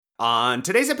On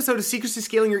today's episode of Secrets to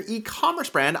Scaling Your E-commerce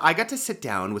Brand, I got to sit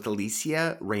down with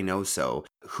Alicia Reynoso,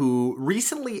 who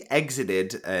recently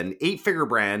exited an 8-figure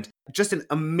brand. Just an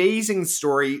amazing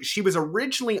story. She was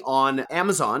originally on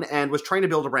Amazon and was trying to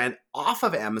build a brand off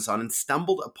of Amazon and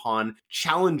stumbled upon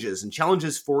challenges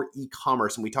for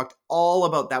e-commerce. And we talked all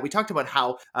about that. We talked about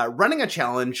how running a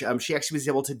challenge, she actually was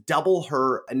able to double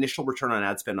her initial return on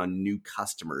ad spend on new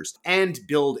customers and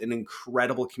build an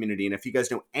incredible community. And if you guys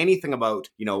know anything about,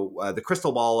 the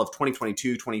crystal ball of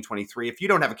 2022, 2023, if you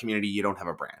don't have a community, you don't have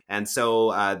a brand. And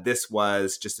so this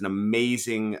was just an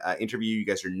amazing interview. You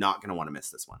guys are not going to want to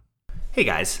miss this one. Hey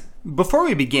guys, before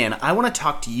we begin, I want to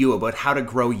talk to you about how to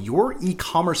grow your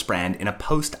e-commerce brand in a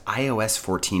post-iOS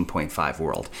 14.5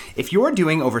 world. If you're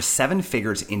doing over 7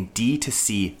 figures in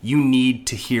D2C, you need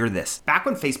to hear this. Back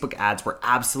when Facebook ads were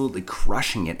absolutely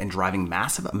crushing it and driving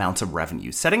massive amounts of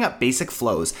revenue, setting up basic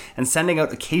flows and sending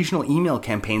out occasional email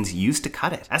campaigns used to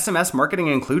cut it, SMS marketing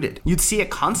included. You'd see it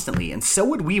constantly, and so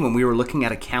would we when we were looking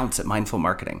at accounts at Mindful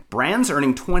Marketing. Brands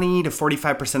earning 20 to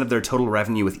 45% of their total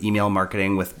revenue with email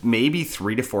marketing with maybe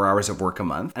 3 to 4 hours of work a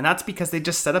month. And that's because they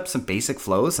just set up some basic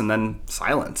flows and then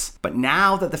silence. But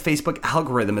now that the Facebook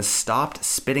algorithm has stopped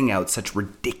spitting out such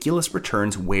ridiculous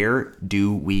returns, where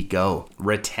do we go?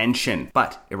 Retention.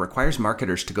 But it requires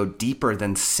marketers to go deeper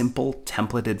than simple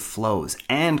templated flows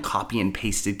and copy and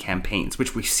pasted campaigns,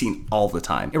 which we've seen all the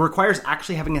time. It requires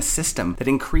actually having a system that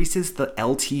increases the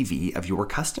LTV of your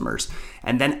customers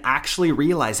and then actually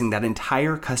realizing that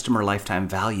entire customer lifetime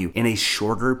value in a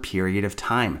shorter period of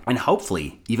time. And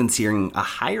hopefully even seeing a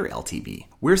higher LTV.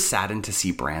 We're saddened to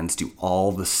see brands do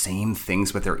all the same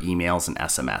things with their emails and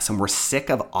SMS, and we're sick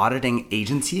of auditing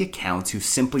agency accounts who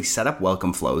simply set up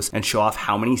welcome flows and show off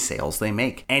how many sales they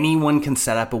make. Anyone can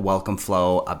set up a welcome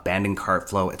flow, abandoned cart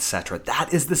flow, etc.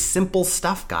 That is the simple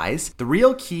stuff, guys. The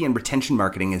real key in retention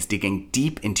marketing is digging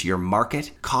deep into your market,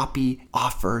 copy,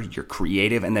 offer, your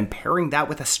creative, and then pairing that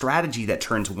with a strategy that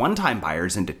turns one-time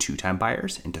buyers into 2-time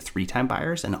buyers, into 3-time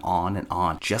buyers, and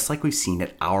on, just like we've seen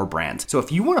at our brands. So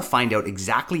if you want to find out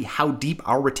exactly how deep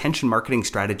our retention marketing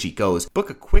strategy goes, book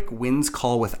a quick wins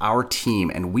call with our team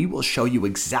and we will show you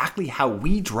exactly how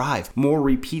we drive more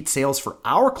repeat sales for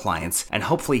our clients and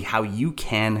hopefully how you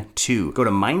can too. Go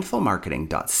to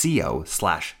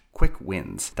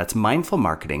mindfulmarketing.co/quick-wins. That's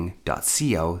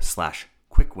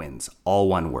mindfulmarketing.co/quick-wins, all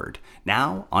one word.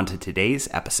 Now, on to today's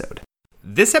episode.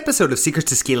 This episode of Secrets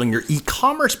to Scaling Your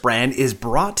E-commerce Brand is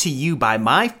brought to you by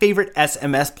my favorite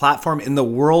SMS platform in the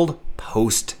world,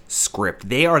 PostScript.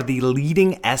 They are the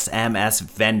leading SMS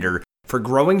vendor for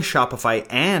growing Shopify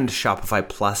and Shopify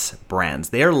Plus brands.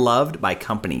 They are loved by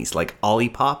companies like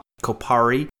Olipop,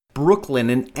 Kopari,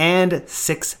 Brooklinen, and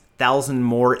 6,000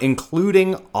 more,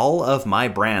 including all of my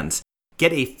brands.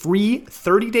 Get a free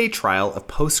 30-day trial of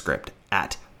PostScript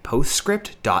at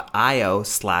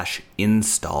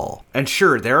postscript.io/install. And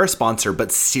sure, they're a sponsor,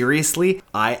 but seriously,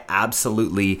 I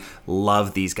absolutely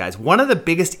love these guys. One of the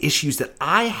biggest issues that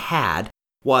I had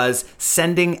was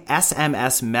sending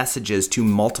SMS messages to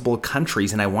multiple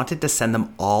countries, and I wanted to send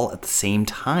them all at the same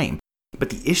time. But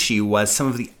the issue was some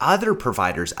of the other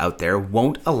providers out there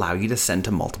won't allow you to send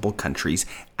to multiple countries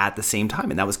at the same time,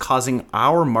 and that was causing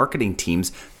our marketing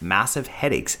teams massive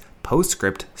headaches.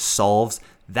 PostScript solves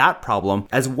that problem,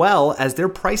 as well as their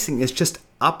pricing is just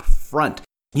upfront.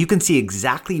 You can see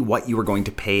exactly what you are going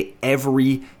to pay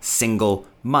every single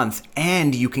month,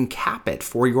 and you can cap it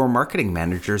for your marketing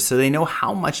managers so they know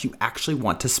how much you actually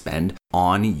want to spend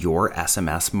on your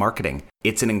SMS marketing.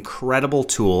 It's an incredible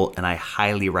tool, and I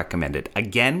highly recommend it.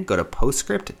 Again, go to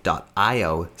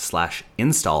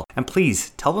postscript.io/install, and please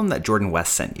tell them that Jordan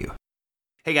West sent you.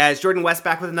 Hey guys, Jordan West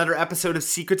back with another episode of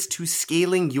Secrets to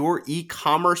Scaling Your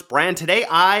E-commerce Brand. Today,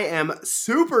 I am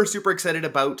super excited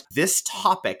about this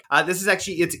topic.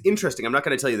 It's interesting. I'm not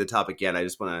going to tell you the topic yet. I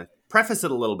just want to preface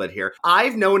it a little bit here.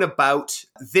 I've known about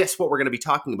what we're going to be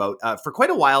talking about, for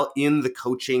quite a while in the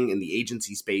coaching and the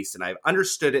agency space, and I've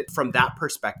understood it from that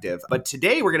perspective. But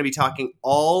today, we're going to be talking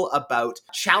all about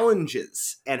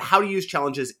challenges and how to use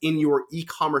challenges in your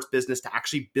e-commerce business to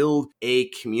actually build a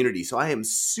community. So I am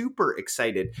super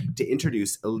excited to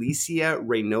introduce Alicia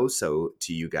Reynoso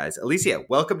to you guys. Alicia,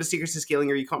 welcome to Secrets to Scaling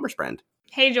Your E-commerce Brand.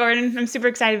 Hey, Jordan. I'm super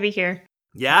excited to be here.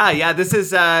 Yeah. This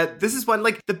is one,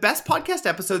 like, the best podcast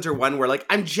episodes are one where, like,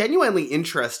 I'm genuinely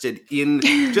interested in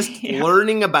just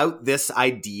learning about this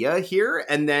idea here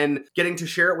and then getting to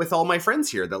share it with all my friends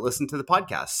here that listen to the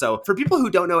podcast. So for people who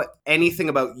don't know anything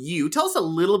about you, tell us a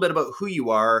little bit about who you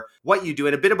are, what you do,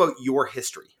 and a bit about your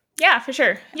history. Yeah, for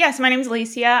sure. Yes, my name is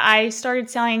Alicia. I started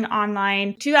selling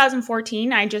online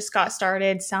 2014. I just got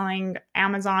started selling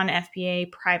Amazon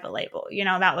FBA private label.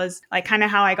 That was like kind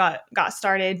of how I got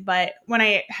started. But when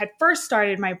I had first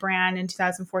started my brand in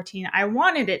 2014, I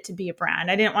wanted it to be a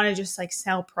brand. I didn't want to just like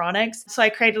sell products. So I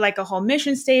created like a whole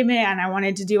mission statement and I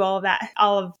wanted to do all of that,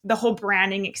 all of the whole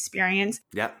branding experience.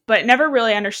 Yeah. But never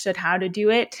really understood how to do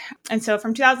it. And so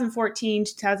from 2014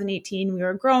 to 2018, we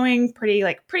were growing pretty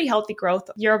healthy growth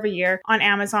year over year on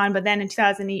Amazon. But then in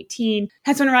 2018,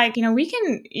 that's when we're like,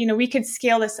 we could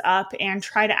scale this up and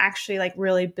try to actually like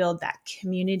really build that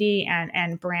community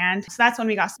and brand. So that's when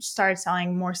we started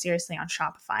selling more seriously on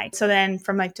Shopify. So then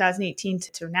from like 2018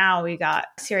 to now, we got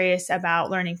serious about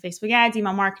learning Facebook ads,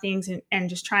 email marketing, and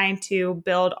just trying to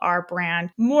build our brand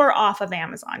more off of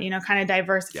Amazon, kind of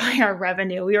diversify our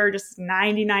revenue. We were just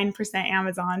 99%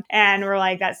 Amazon and we're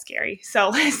like, that's scary. So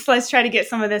let's try to get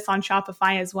some of this on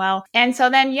Shopify as well. And so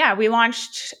then, we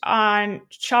launched on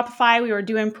Shopify. We were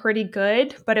doing pretty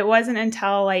good, but it wasn't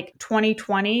until like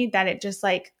 2020 that it just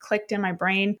like clicked in my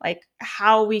brain, like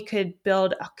how we could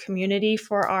build a community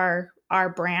for our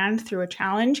brand through a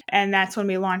challenge. And that's when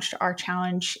we launched our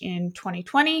challenge in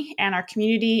 2020 and our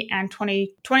community. And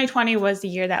 2020 was the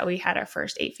year that we had our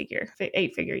first eight-figure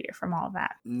year from all of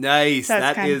that. Nice. So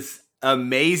that is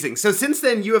amazing. So since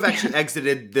then, you have actually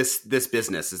exited this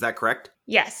business. Is that correct?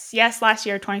 Yes. Last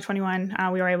year, 2021,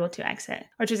 we were able to exit,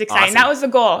 which is exciting. Awesome. That was the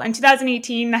goal. In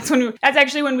 2018, that's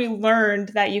actually when we learned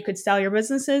that you could sell your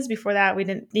businesses. Before that, we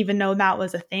didn't even know that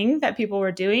was a thing that people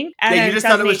were doing. And you just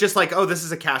thought it was just like, oh, this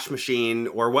is a cash machine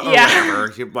or whatever,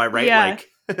 right? Yeah. Like,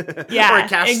 or a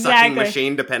cash sucking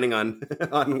machine, depending on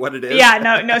what it is. Yeah,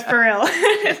 no, for real.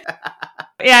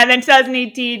 Yeah, and then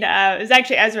 2018, it was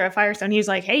actually Ezra at Firestone. He was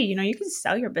like, hey, you can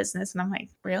sell your business. And I'm like,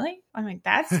 really? I'm like,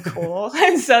 that's cool.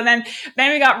 And so then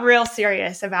we got real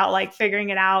serious about like figuring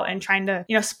it out and trying to,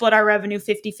 split our revenue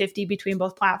 50-50 between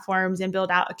both platforms and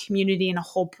build out a community and a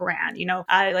whole brand,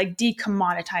 like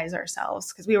decommoditize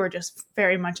ourselves because we were just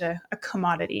very much a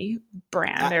commodity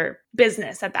brand or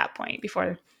business at that point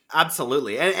before.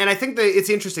 Absolutely. And I think that it's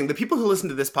interesting. The people who listen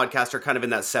to this podcast are kind of in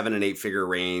that 7 and 8 figure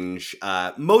range,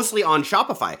 mostly on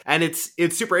Shopify. And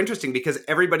it's super interesting because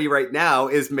everybody right now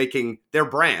is making their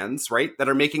brands, right, that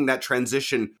are making that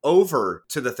transition over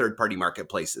to the third-party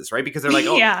marketplaces, right? Because they're like,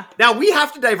 now we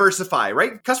have to diversify,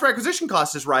 right? Customer acquisition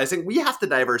cost is rising. We have to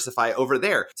diversify over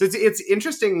there. So it's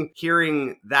interesting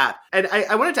hearing that. And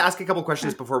I wanted to ask a couple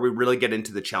questions before we really get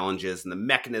into the challenges and the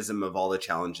mechanism of all the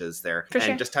challenges there. For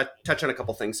sure. Just touch on a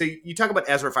couple things. So you talk about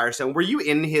Ezra Firestone. Were you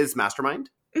in his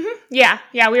mastermind? Mm-hmm. Yeah,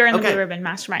 we were in the Blue Ribbon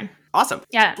mastermind. Awesome.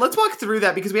 Yeah. Let's walk through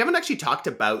that because we haven't actually talked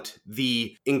about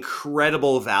the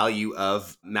incredible value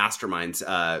of masterminds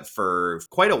for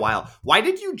quite a while. Why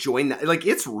did you join that? Like,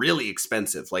 it's really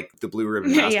expensive, like the Blue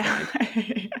Ribbon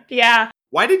mastermind. Yeah.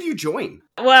 Why did you join?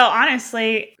 Well,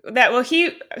 honestly,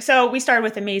 so we started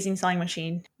with Amazing Selling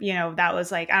Machine. That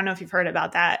was like, I don't know if you've heard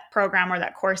about that program or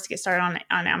that course to get started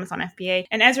on Amazon FBA.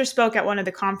 And Ezra spoke at one of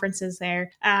the conferences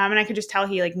there. And I could just tell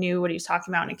he like knew what he was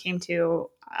talking about when it came to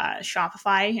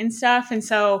Shopify and stuff. And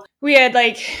so we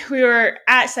were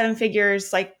at 7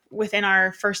 figures, like within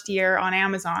our first year on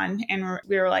Amazon. And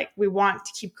we were like, we want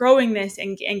to keep growing this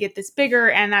and get this bigger.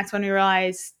 And that's when we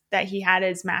realized that he had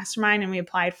his mastermind and we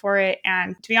applied for it.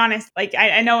 And to be honest, like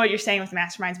I know what you're saying with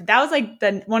masterminds, but that was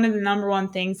like one of the number one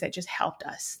things that just helped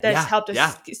us. Helped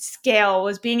us scale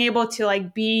was being able to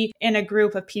like be in a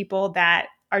group of people that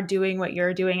are doing what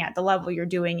you're doing at the level you're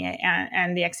doing it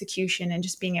and the execution and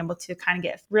just being able to kind of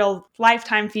get real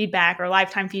lifetime feedback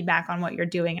on what you're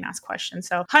doing and ask questions.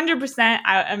 So 100%,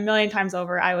 a million times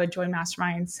over, I would join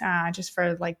masterminds just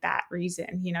for like that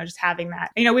reason, just having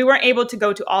that. We weren't able to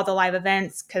go to all the live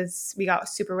events because we got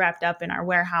super wrapped up in our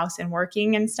warehouse and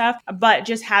working and stuff, but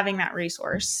just having that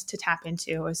resource to tap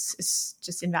into is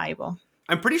just invaluable.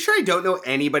 I'm pretty sure I don't know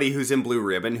anybody who's in Blue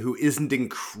Ribbon who isn't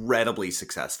incredibly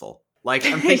successful. Like,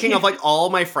 I'm thinking of like all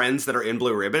my friends that are in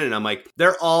Blue Ribbon, and I'm like,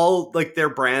 they're all like, their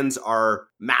brands are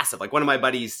massive. Like one of my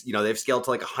buddies, they've scaled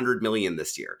to like 100 million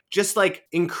this year. Just like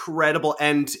incredible.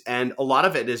 And a lot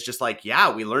of it is just like,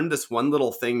 we learned this one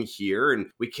little thing here and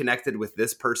we connected with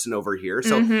this person over here.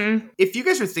 So if you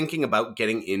guys are thinking about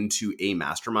getting into a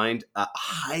mastermind,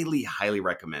 highly, highly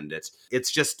recommend it.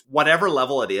 It's just whatever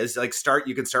level it is, like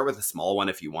you can start with a small one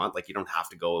if you want. Like you don't have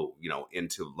to go,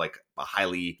 into like a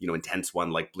highly, intense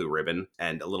one like Blue Ribbon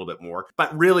and a little bit more,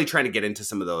 but really trying to get into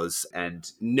some of those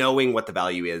and knowing what the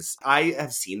value is. I have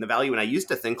have seen the value. And I used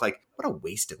to think like, what a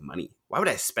waste of money. Why would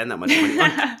I spend that much money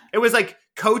on? It was like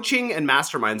coaching and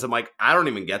masterminds. I'm like, I don't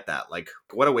even get that. Like,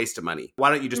 what a waste of money. Why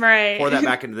don't you just pour that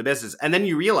back into the business? And then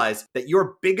you realize that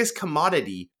your biggest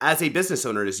commodity as a business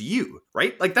owner is you,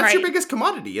 right? Like that's your biggest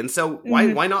commodity. And so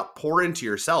why not pour into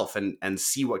yourself and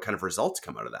see what kind of results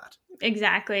come out of that?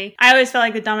 Exactly. I always felt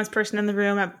like the dumbest person in the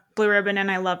room at Blue Ribbon, and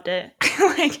I loved it.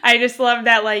 Like, I just loved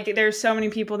that, like, there's so many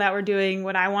people that were doing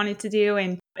what I wanted to do.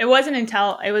 And it wasn't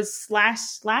until it was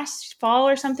last fall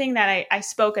or something that I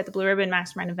spoke at the Blue Ribbon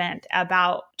Mastermind event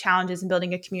about challenges and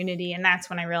building a community. And that's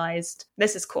when I realized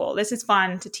this is cool. This is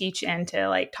fun to teach and to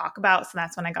like talk about. So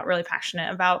that's when I got really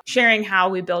passionate about sharing how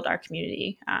we build our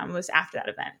community, was after that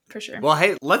event for sure. Well,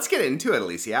 hey, let's get into it,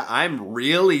 Alicia. I'm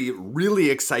really, really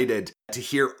excited to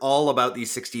hear all about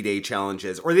these 60-day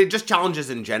challenges, or they're just challenges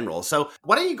in general. So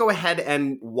why don't you go ahead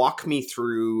and walk me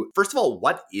through, first of all,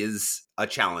 what is a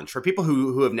challenge for people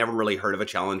who have never really heard of a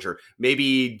challenge, or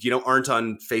maybe, aren't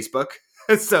on Facebook.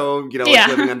 So, like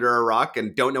living under a rock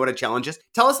and don't know what a challenge is.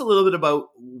 Tell us a little bit about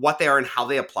what they are and how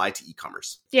they apply to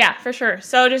e-commerce. Yeah, for sure.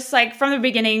 So just like from the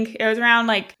beginning, it was around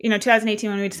 2018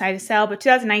 when we decided to sell, but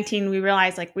 2019, we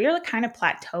realized like we were kind of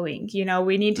plateauing,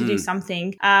 we need to do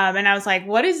something. And I was like,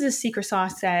 what is the secret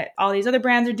sauce that all these other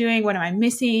brands are doing? What am I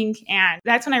missing? And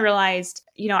that's when I realized,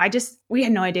 we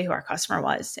had no idea who our customer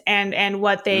was and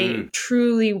what they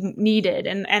truly needed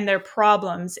and their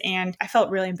problems. And I felt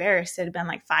really embarrassed. It had been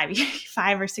like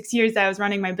 5 or 6 years that I was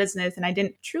running my business and I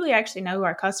didn't truly actually know who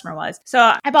our customer was.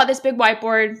 So I bought this big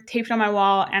whiteboard, taped it on my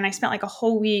wall, and I spent like a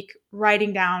whole week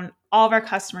writing down all of our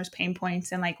customers' pain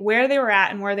points and like where they were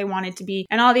at and where they wanted to be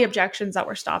and all the objections that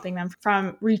were stopping them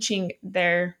from reaching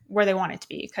where they wanted to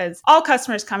be. Because all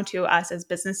customers come to us as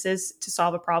businesses to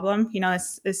solve a problem.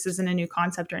 This isn't a new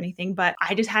concept or anything, but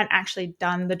I just hadn't actually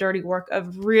done the dirty work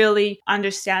of really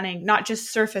understanding not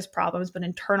just surface problems, but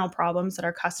internal problems that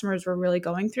our customers were really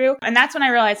going through. And that's when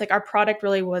I realized like our product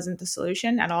really wasn't the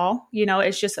solution at all.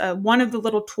 It's just one of the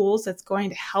little tools that's going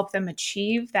to help them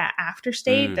achieve that after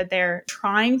state that they're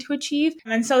trying to achieve.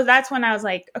 And so that's when I was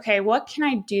like, okay, what can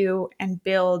I do and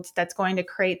build that's going to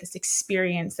create this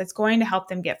experience that's going to help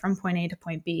them get from point A to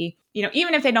point B,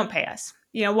 even if they don't pay us.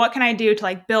 What can I do to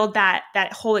like build that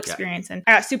whole experience? Yeah. And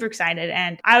I got super excited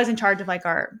and I was in charge of like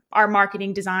our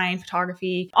marketing, design,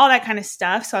 photography, all that kind of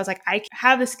stuff. So I was like, I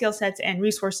have the skill sets and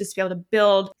resources to be able to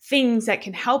build things that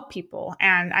can help people.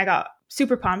 And I got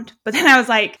super pumped. But then I was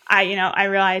like, I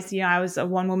realized, I was a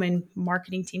one-woman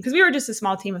marketing team because we were just a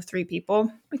small team of 3 people.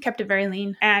 We kept it very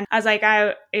lean. And I was like,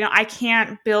 I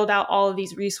can't build out all of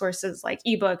these resources like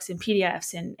ebooks and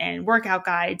PDFs and workout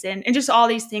guides and just all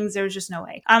these things. There was just no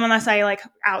way. Unless I like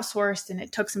outsourced, and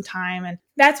it took some time. And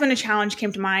that's when a challenge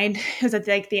came to mind. It was at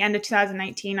like the end of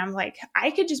 2019. I'm like,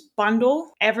 I could just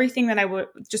bundle everything that I would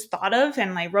just thought of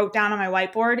and like wrote down on my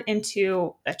whiteboard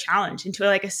into a challenge, into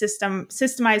like a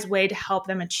systemized way to help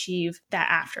them achieve that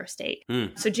after state.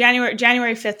 So January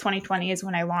 5th, 2020 is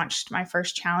when I launched my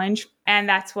first challenge. And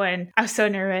that's when I was so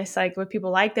nervous, like, would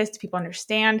people like this? Do people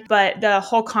understand? But the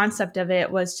whole concept of it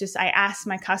was just, I asked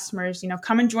my customers,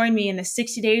 come and join me in the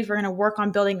 60 days. We're going to work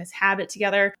on building this habit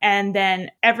together. And then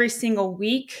every single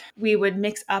week we would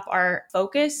mix up our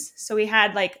focus. So we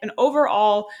had like an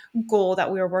overall goal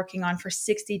that we were working on for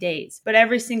 60 days. But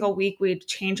every single week we'd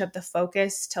change up the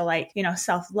focus to like,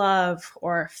 self-love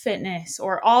or fitness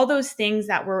or all those things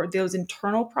that were those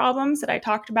internal problems that I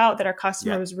talked about that our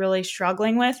customer was really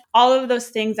struggling with. All of those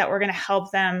things that were going to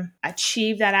help them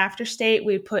achieve that after state,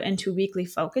 we put into weekly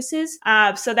focuses,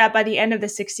 so that by the end of the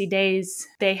 60 days,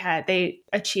 they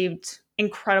achieved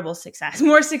incredible success,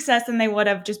 more success than they would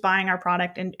have just buying our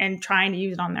product and trying to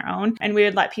use it on their own. And we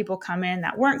would let people come in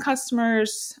that weren't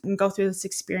customers and go through this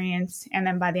experience. And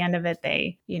then by the end of it,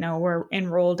 they, were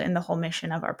enrolled in the whole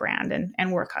mission of our brand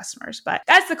and were customers. But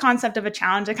that's the concept of a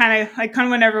challenge. I kind of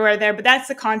went everywhere there, but that's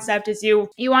the concept is you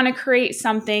want to create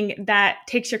something that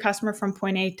takes your customer from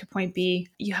point A to point B.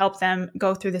 You help them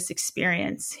go through this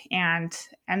experience and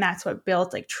that's what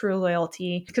builds like true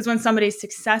loyalty. Because when somebody's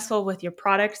successful with your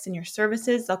products and your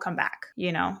services, they'll come back.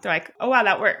 They're like, oh, wow,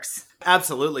 that works.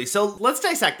 Absolutely. So let's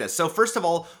dissect this. So first of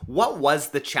all, what was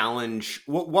the challenge?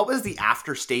 What was the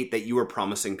after state that you were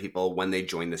promising people when they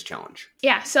joined this challenge?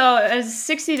 Yeah. So it was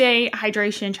a 60-day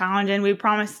hydration challenge. And we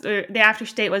promised the after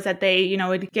state was that they,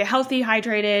 would get healthy,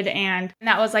 hydrated. And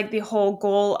that was like the whole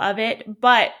goal of it.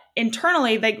 But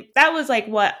internally, like that was like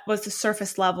what was the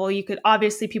surface level. You could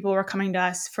obviously, people were coming to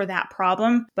us for that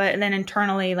problem, but then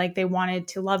internally, like they wanted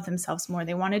to love themselves more.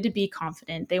 They wanted to be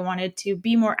confident. They wanted to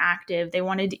be more active. They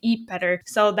wanted to eat better.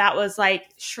 So that was like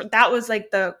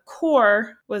the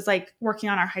core was like working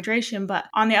on our hydration. But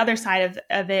on the other side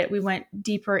of it, we went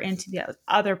deeper into the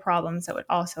other problems that would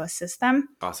also assist them.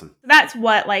 Awesome. That's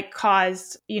what like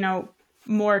caused,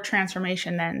 more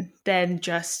transformation than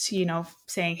just,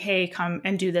 saying, hey, come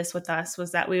and do this with us,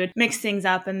 was that we would mix things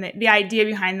up. And the idea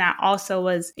behind that also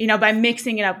was, by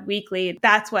mixing it up weekly,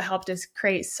 that's what helped us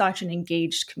create such an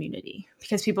engaged community,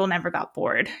 because people never got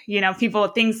bored.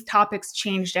 Topics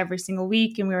changed every single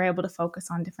week, and we were able to focus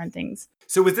on different things.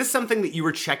 So was this something that you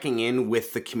were checking in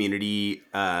with the community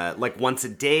like once a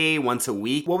day, once a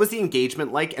week? What was the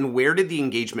engagement like, and where did the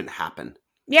engagement happen?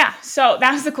 Yeah. So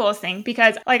that was the coolest thing,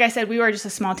 because like I said, we were just a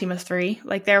small team of 3.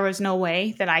 Like there was no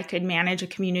way that I could manage a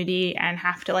community and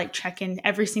have to like check in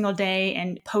every single day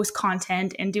and post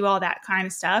content and do all that kind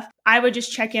of stuff. I would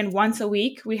just check in once a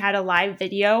week. We had a live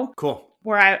video. Cool.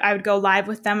 Where I would go live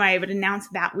with them. I would announce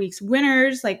that week's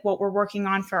winners, like what we're working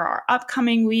on for our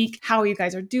upcoming week, how you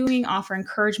guys are doing, offer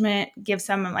encouragement, give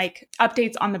some like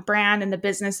updates on the brand and the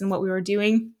business and what we were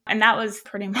doing. And that was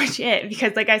pretty much it,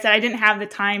 because like I said, I didn't have the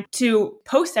time to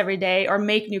post every day or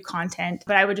make new content,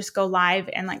 but I would just go live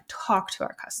and like talk to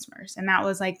our customers. And that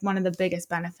was like one of the biggest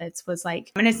benefits, was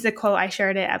like, and it's the quote, I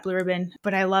shared it at Blue Ribbon,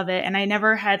 but I love it. And I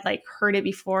never had like heard it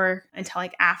before until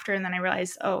like after. And then I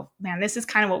realized, oh man, this is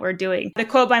kind of what we're doing. The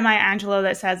quote by Maya Angelou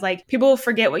that says like, people will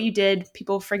forget what you did,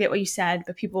 people will forget what you said,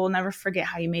 but people will never forget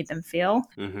how you made them feel.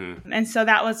 Mm-hmm. And so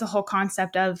that was the whole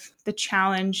concept of the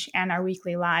challenge and our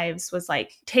weekly lives, was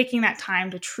like taking that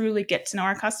time to truly get to know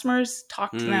our customers,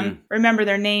 talk to them, remember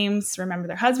their names, remember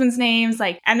their husbands' names,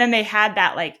 like, and then they had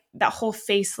that like that whole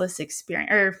faceless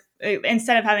experience, or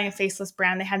instead of having a faceless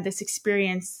brand, they had this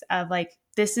experience of like,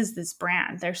 this is this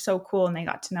brand. They're so cool. And they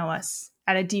got to know us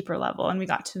at a deeper level, and we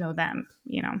got to know them,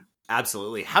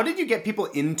 Absolutely. How did you get people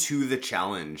into the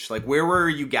challenge? Like, where were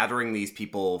you gathering these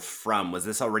people from? Was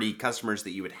this already customers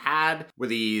that you had? Were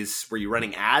you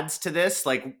running ads to this?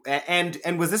 Like, and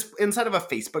was this inside of a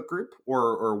Facebook group,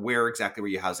 or where exactly were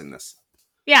you housing this?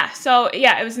 Yeah. So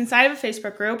it was inside of a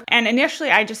Facebook group. And initially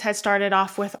I just had started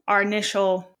off with our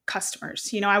initial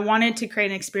customers. I wanted to create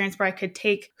an experience where I could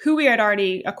take who we had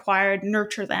already acquired,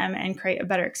 nurture them, and create a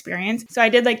better experience. So I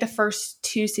did like the first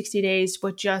 260 days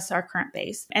with just our current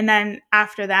base. And then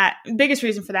after that, the biggest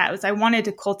reason for that was I wanted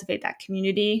to cultivate that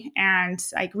community and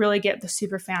like really get the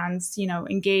super fans,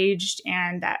 engaged,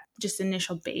 and that just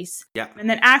initial base. Yeah. And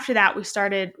then after that, we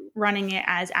started running it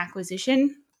as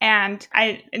acquisition. And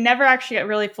I never actually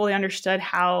really fully understood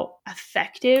how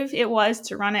effective it was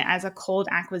to run it as a cold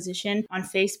acquisition on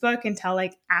Facebook until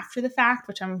like after the fact,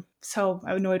 which I'm so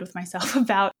annoyed with myself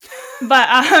about. But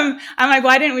I'm like,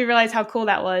 why didn't we realize how cool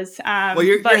that was? Well,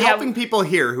 you're helping people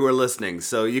here who are listening,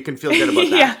 so you can feel good about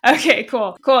that. Yeah. Okay,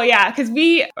 cool. Yeah. Because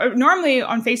we normally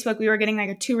on Facebook, we were getting like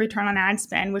a 2 return on ad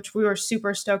spend, which we were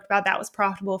super stoked about. That was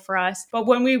profitable for us. But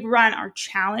when we run our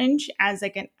challenge as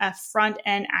like a front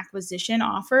end acquisition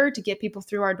offer to get people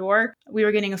through our door, we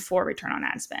were getting a 4 return on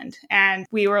ad spend. And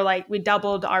we were like, we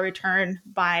doubled our return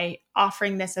by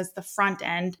offering this as the front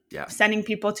end, sending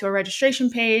people to a registration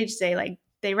page.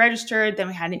 They registered, then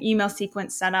we had an email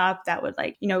sequence set up that would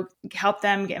help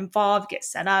them get involved, get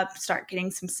set up, start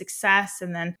getting some success.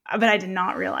 And then, but I did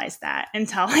not realize that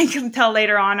until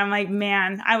later on. I'm like,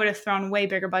 man, I would have thrown way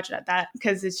bigger budget at that,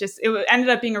 because it ended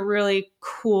up being a really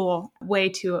cool way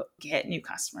to get new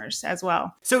customers as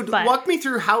well. So walk me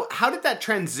through how did that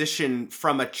transition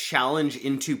from a challenge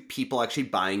into people actually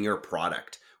buying your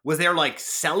product? Was there like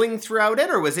selling throughout it,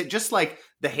 or was it just like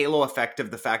the halo effect of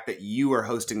the fact that you were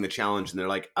hosting the challenge and they're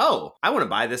like, oh, I want to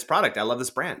buy this product. I love this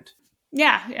brand.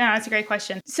 Yeah, that's a great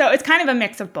question. So it's kind of a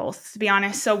mix of both, to be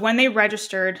honest. So when they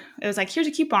registered, it was like, here's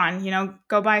a coupon,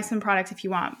 go buy some products if you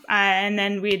want. And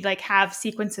then we'd like have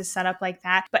sequences set up like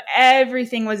that. But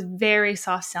everything was very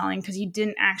soft selling, because you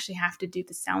didn't actually have to do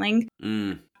the selling.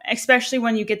 Especially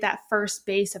when you get that first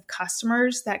base of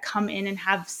customers that come in and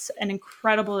have an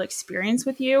incredible experience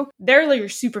with you. They're like your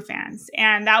super fans.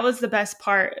 And that was the best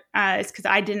part, is because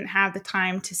I didn't have the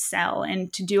time to sell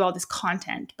and to do all this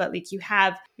content. But like, you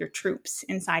have your troops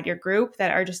inside your group that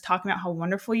are just talking about how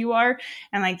wonderful you are.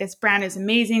 And like, this brand is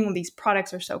amazing. These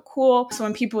products are so cool. So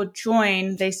when people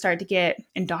join, they start to get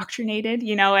indoctrinated,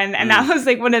 and that was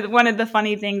like one of the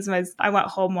funny things was I went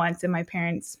home once and my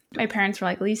parents were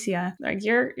like, Alicia, like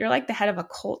you're like the head of a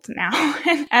cult now.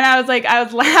 And I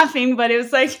was laughing, but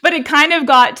it kind of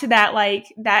got to that, like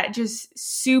that just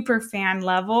super fan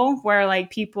level where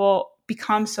like people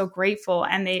become so grateful,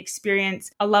 and they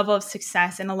experience a level of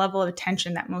success and a level of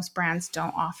attention that most brands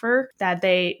don't offer, that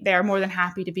they are more than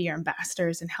happy to be your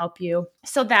ambassadors and help you.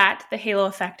 So that the halo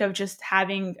effect of just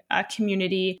having a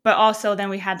community, but also then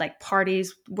we had like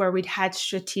parties where we'd had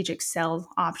strategic sales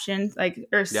options,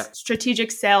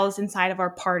 strategic sales inside of our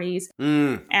parties.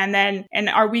 And then in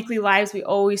our weekly lives, we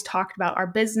always talked about our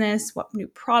business, what new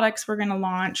products we're going to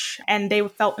launch, and they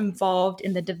felt involved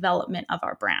in the development of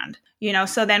our brand.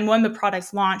 So then when the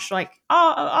products launched, like,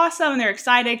 oh, awesome. And they're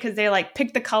excited because they like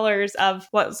picked the colors of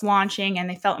what was launching and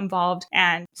they felt involved.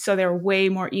 And so they're way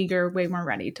more eager, way more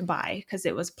ready to buy because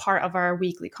it was part of our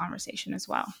weekly conversation as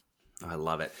well. I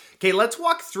love it. Okay, let's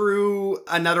walk through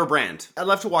another brand. I'd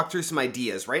love to walk through some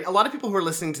ideas, right? A lot of people who are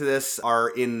listening to this are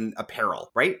in apparel,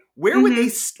 right? Where would they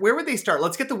start?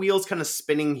 Let's get the wheels kind of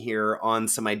spinning here on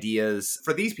some ideas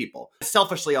for these people.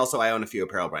 Selfishly, also, I own a few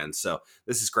apparel brands, so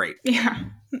this is great. Yeah.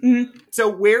 Mm-hmm. So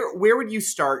where would you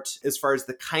start as far as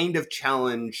the kind of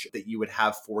challenge that you would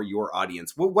have for your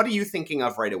audience? What are you thinking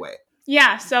of right away?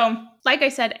 Yeah. So like I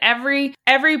said, every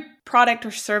product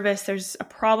or service, there's a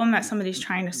problem that somebody's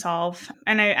trying to solve.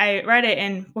 And I read it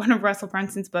in one of Russell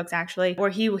Brunson's books, actually, where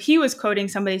he was quoting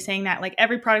somebody saying that like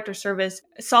every product or service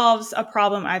solves a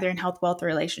problem either in health, wealth, or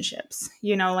relationships.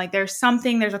 Like there's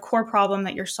a core problem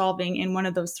that you're solving in one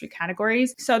of those three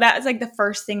categories. So that is like the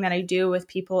first thing that I do with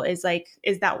people is that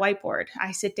whiteboard.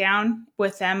 I sit down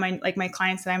with them, my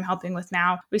clients that I'm helping with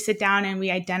now, we sit down and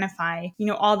we identify,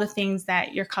 all the things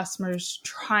that your customer's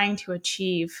trying to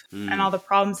achieve and all the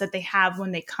problems that they have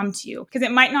when they come to you. Because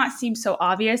it might not seem so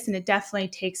obvious, and it definitely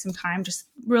takes some time just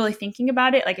really thinking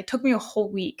about it. Like it took me a whole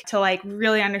week to like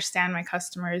really understand my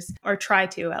customers, or try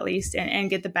to at least, and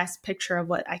get the best picture of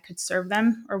what I could serve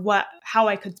them or how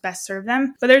I could best serve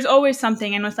them. But there's always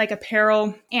something. And with like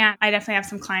apparel, and I definitely have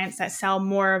some clients that sell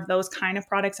more of those kind of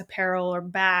products, apparel or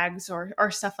bags or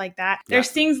stuff like that. Yeah. There's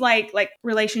things like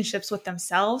relationships with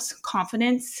themselves,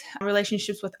 confidence,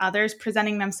 relationships with others,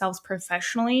 presenting themselves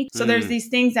professionally. So there's these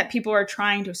things that people are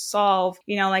trying to solve.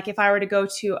 Like if I were to go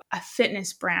to a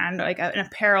fitness brand, like an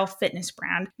apparel fitness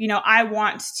brand, I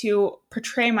want to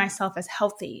portray myself as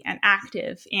healthy and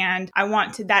active. And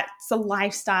that's the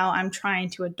lifestyle I'm trying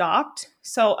to adopt.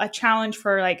 So a challenge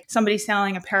for like somebody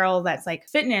selling apparel that's like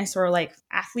fitness or like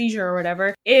athleisure or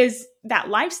whatever is that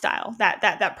lifestyle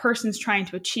that person's trying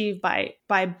to achieve by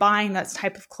buying that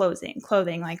type of clothing,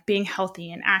 like being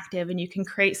healthy and active. And you can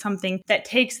create something that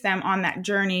takes them on that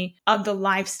journey of the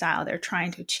lifestyle they're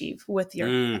trying to achieve with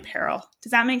your apparel.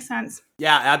 Does that make sense?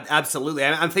 Yeah, absolutely.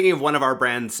 I'm thinking of one of our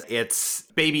brands. It's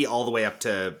baby all the way up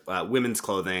to women's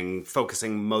clothing,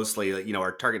 focusing mostly,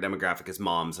 our target demographic is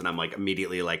moms. And I'm like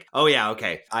immediately like, oh yeah,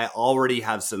 okay. I already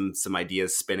have some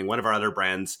ideas spinning. One of our other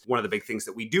brands, one of the big things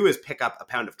that we do is pick up a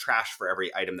pound of trash for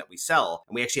every item that we sell.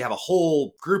 And we actually have a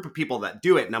whole group of people that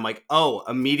do it. And I'm like, oh,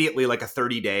 immediately like a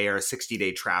 30-day or a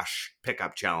 60-day trash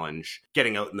pickup challenge,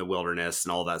 getting out in the wilderness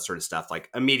and all that sort of stuff, like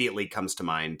immediately comes to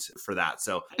mind for that.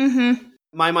 So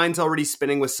my mind's already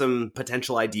spinning with some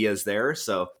potential ideas there.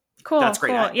 So cool. That's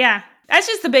great. Cool. Yeah. That's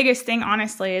just the biggest thing,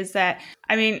 honestly, is that,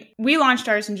 we launched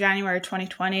ours in January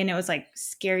 2020, and it was like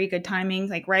scary good timing,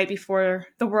 like right before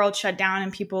the world shut down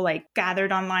and people like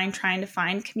gathered online trying to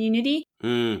find community.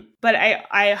 But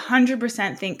I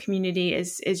 100% think community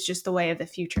is just the way of the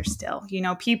future still.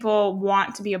 People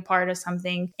want to be a part of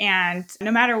something, and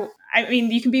no matter,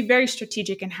 you can be very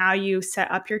strategic in how you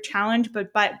set up your challenge, but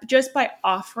just by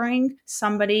offering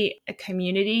somebody a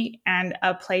community and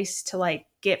a place to like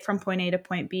get from point A to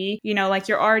point B, like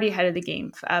you're already ahead of the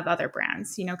game of other brands,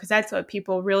 because that's what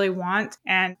people really want.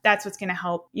 And that's what's going to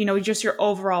help, just your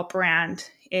overall brand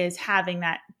is having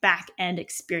that back end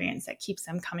experience that keeps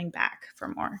them coming back for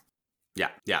more.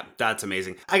 Yeah, that's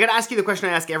amazing. I got to ask you the question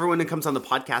I ask everyone who comes on the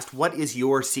podcast. What is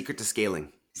your secret to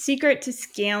scaling? Secret to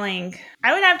scaling.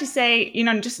 I would have to say,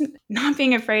 just not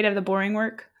being afraid of the boring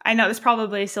work. I know that's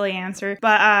probably a silly answer,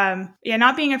 but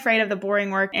not being afraid of the boring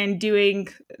work and doing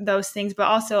those things, but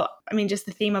also, just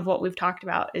the theme of what we've talked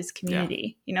about is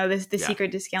community. The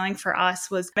secret to scaling for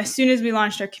us was as soon as we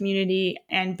launched our community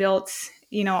and built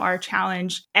our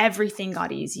challenge, everything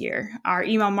got easier. Our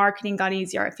email marketing got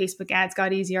easier. Our Facebook ads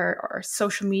got easier. Our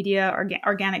social media,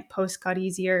 organic posts got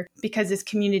easier because this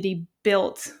community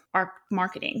built our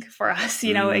marketing for us.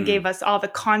 It gave us all the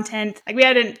content. Like we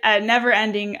had a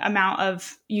never-ending amount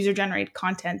of user-generated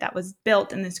content that was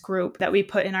built in this group that we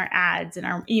put in our ads and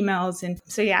our emails. And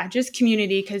so, just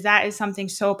community, because that is something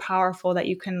so powerful that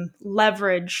you can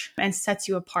leverage and sets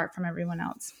you apart from everyone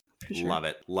else. Sure.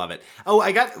 Love it. Oh,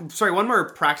 one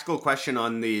more practical question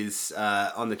on these,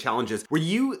 on the challenges. Were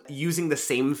you using the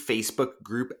same Facebook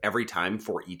group every time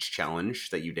for each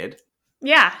challenge that you did?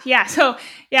 Yeah. So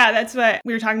yeah, that's what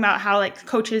we were talking about, how like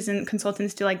coaches and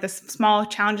consultants do like the small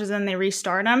challenges and they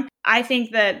restart them. I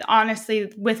think that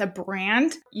honestly, with a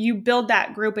brand, you build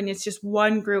that group and it's just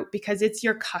one group because it's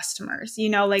your customers,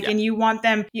 and you want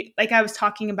them, like I was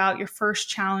talking about, your first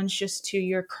challenge just to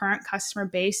your current customer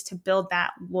base to build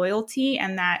that loyalty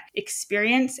and that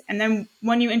experience. And then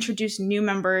when you introduce new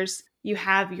members, you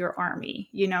have your army,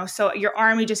 so your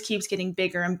army just keeps getting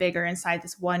bigger and bigger inside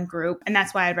this one group. And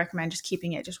that's why I'd recommend just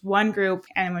keeping it just one group.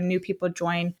 And when new people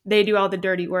join, they do all the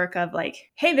dirty work of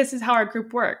like, hey, this is how our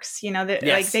group works.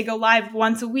 Like they go live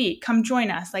once a week, come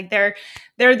join us. Like they're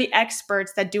the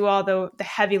experts that do all the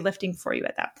heavy lifting for you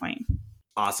at that point.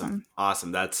 Awesome.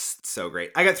 That's so great.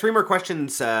 I got 3 more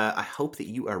questions. I hope that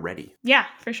you are ready. Yeah,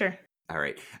 for sure. All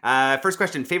right. First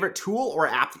question, favorite tool or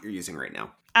app that you're using right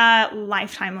now?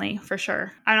 Lifetimely, for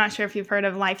sure. I'm not sure if you've heard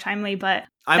of Lifetimely, but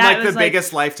I'm like the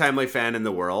biggest Lifetimely fan in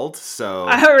the world. So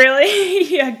oh, really?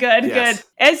 Yeah, good.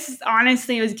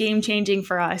 It was game changing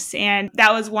for us. And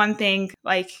that was one thing,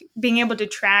 like being able to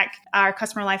track our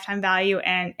customer lifetime value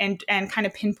and kind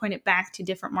of pinpoint it back to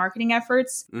different marketing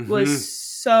efforts was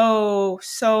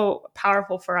so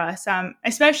powerful for us.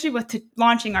 Especially with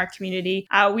launching our community,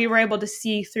 we were able to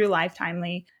see through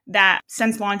Lifetimely that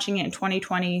since launching it in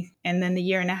 2020 and then the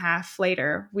year and a half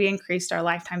later, we increased our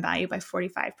lifetime value by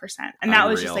 45%. And that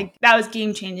was just that was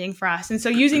game changing for us. And so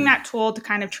using that tool to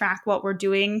kind of track what we're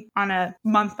doing on a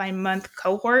month by month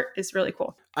cohort is really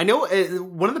cool. I know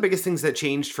one of the biggest things that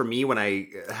changed for me when I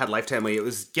had Lifetimely, it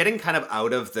was getting kind of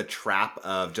out of the trap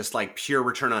of just like pure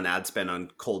return on ad spend on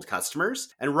cold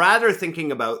customers, and rather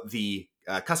thinking about the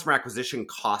customer acquisition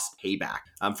cost payback.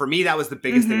 For me, that was the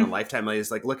biggest thing on Lifetimely,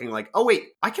 is like looking like, oh wait,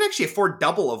 I can actually afford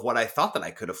double of what I thought that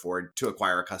I could afford to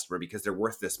acquire a customer because they're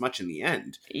worth this much in the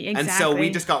end. Exactly. And so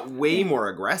we just got way more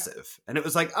aggressive, and it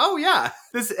was like, oh yeah,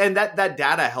 that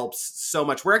data helps so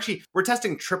much. We're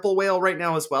testing Triple Whale right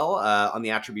now as well on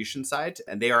the attribution side,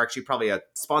 and they are actually probably a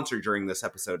sponsor during this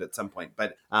episode at some point.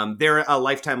 But they're a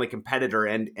Lifetimely competitor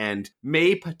and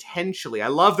may potentially. I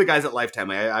love the guys at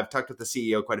Lifetimely. I've talked with the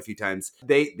CEO quite a few times.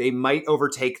 They might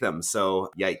overtake them. So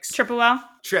yikes. Triple Whale?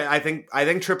 I think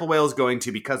Triple Whale is going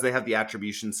to, because they have the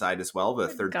attribution side as well, the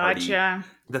third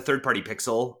party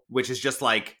pixel, which is just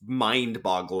like mind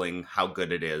boggling how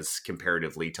good it is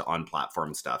comparatively to on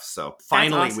platform stuff. So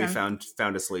finally we found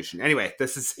a solution. Anyway,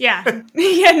 this is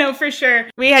no, for sure.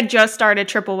 We had just started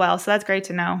Triple Whale, so that's great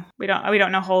to know. We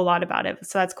don't know a whole lot about it,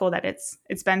 so that's cool that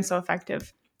it's been so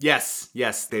effective. Yes.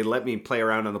 They let me play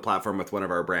around on the platform with one of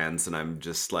our brands, and I'm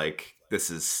just like, this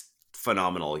is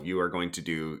phenomenal. You are going to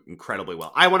do incredibly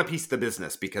well. I want a piece of the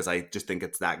business because I just think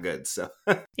it's that good. So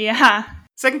yeah.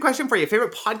 Second question for you,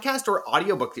 favorite podcast or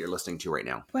audiobook that you're listening to right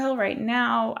now? Well, right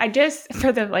now, I just,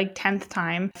 for the 10th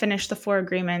time, finished The 4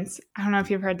 Agreements. I don't know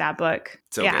if you've heard that book.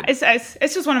 So yeah, good.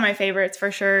 it's just one of my favorites for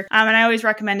sure. And I always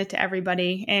recommend it to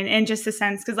everybody. And just the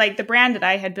sense, because the brand that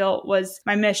I had built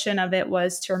my mission of it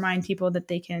was to remind people that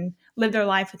they can live their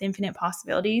life with infinite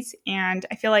possibilities. And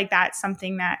I feel like that's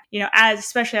something that,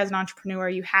 especially as an entrepreneur,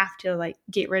 you have to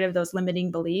get rid of those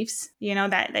limiting beliefs,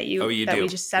 that we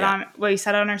just set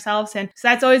on ourselves. And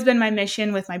so that's always been my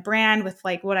mission with my brand, with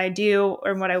what I do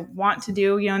or what I want to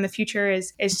do, in the future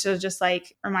is to just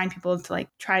remind people to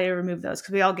try to remove those,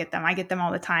 because we all get them. I get them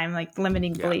all the time,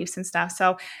 limiting beliefs and stuff.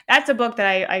 So that's a book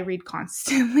that I read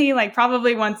constantly,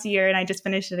 probably once a year. And I just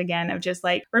finished it again, of just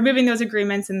removing those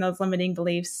agreements and those limiting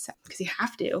beliefs, because you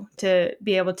have to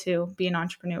be able to be an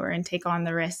entrepreneur and take on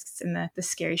the risks and the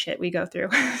scary shit we go through.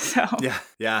 So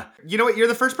yeah. You know what? You're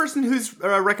the first person who's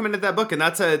recommended that book, and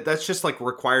that's just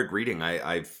required reading.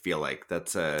 I feel like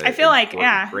that's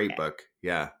a great book.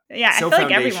 Yeah. Yeah, so I feel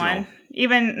like everyone,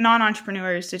 even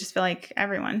non-entrepreneurs, to just feel like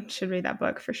everyone should read that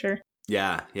book for sure.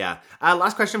 Yeah.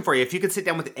 Last question for you. If you could sit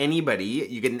down with anybody,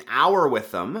 you get an hour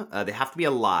with them. They have to be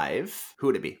alive. Who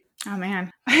would it be? Oh,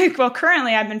 man. Well,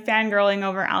 currently I've been fangirling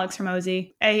over Alex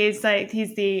Hormozi. He's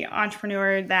the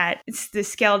entrepreneur that it's the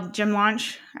scaled gym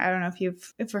launch. I don't know if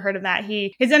you've heard of that.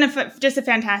 He's done just a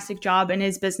fantastic job in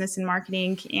his business and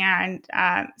marketing, and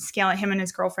scaling. Him and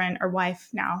his girlfriend or wife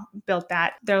now built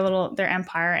their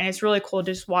empire. And it's really cool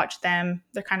to just watch them.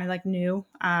 They're kind of newer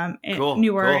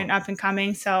and up and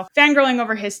coming. So fangirling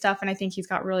over his stuff. And I think he's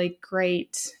got really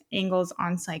great angles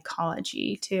on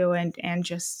psychology too, and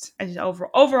just an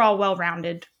overall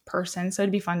well-rounded person. So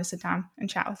it'd be fun to sit down and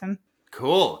chat with him.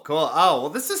 Cool. Oh, well,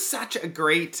 this is such a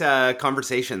great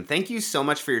conversation. Thank you so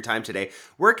much for your time today.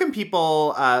 Where can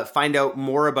people find out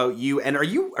more about you? And are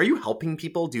you helping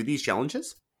people do these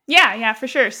challenges? Yeah, for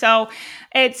sure. So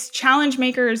it's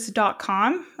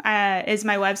challengemakers.com is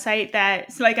my website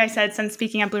that, so like I said, since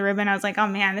speaking at Blue Ribbon, I was like, oh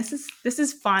man, this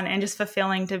is fun and just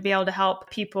fulfilling to be able to help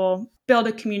people build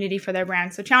a community for their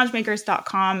brand. So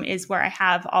challengemakers.com is where I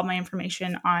have all my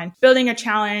information on building a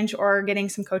challenge or getting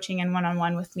some coaching and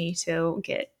one-on-one with me to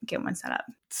get one set up.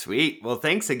 Sweet. Well,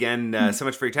 thanks again so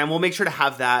much for your time. We'll make sure to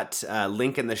have that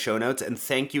link in the show notes. And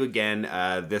thank you again.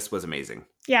 This was amazing.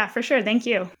 Yeah, for sure. Thank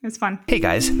you. It was fun. Hey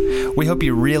guys, we hope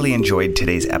you really enjoyed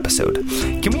today's episode.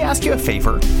 Can we ask you a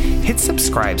favor? Hit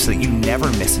subscribe so that you never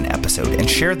miss an episode and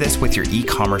share this with your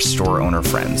e-commerce store owner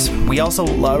friends. We also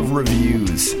love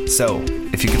reviews. So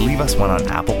if you could leave us one on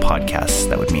Apple Podcasts,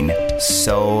 that would mean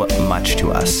so much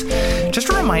to us. Just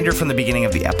a reminder from the beginning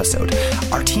of the episode,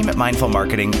 our team at Mindful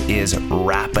Marketing is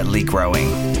rapidly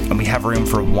growing, and we have room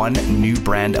for one new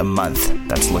brand a month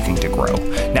that's looking to grow.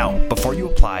 Now, before you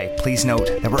apply, please note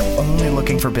that we're only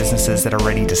looking for businesses that are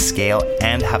ready to scale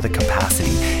and have the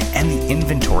capacity and the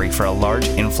inventory for a large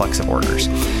influx of orders.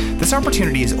 This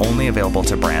opportunity is only available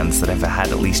to brands that have had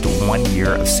at least 1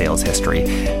 year of sales history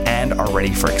and are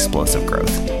ready for explosive growth.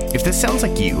 If this sounds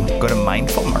like you, go to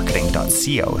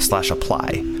mindfulmarketing.co/apply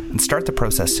and start the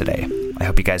process today. I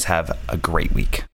hope you guys have a great week.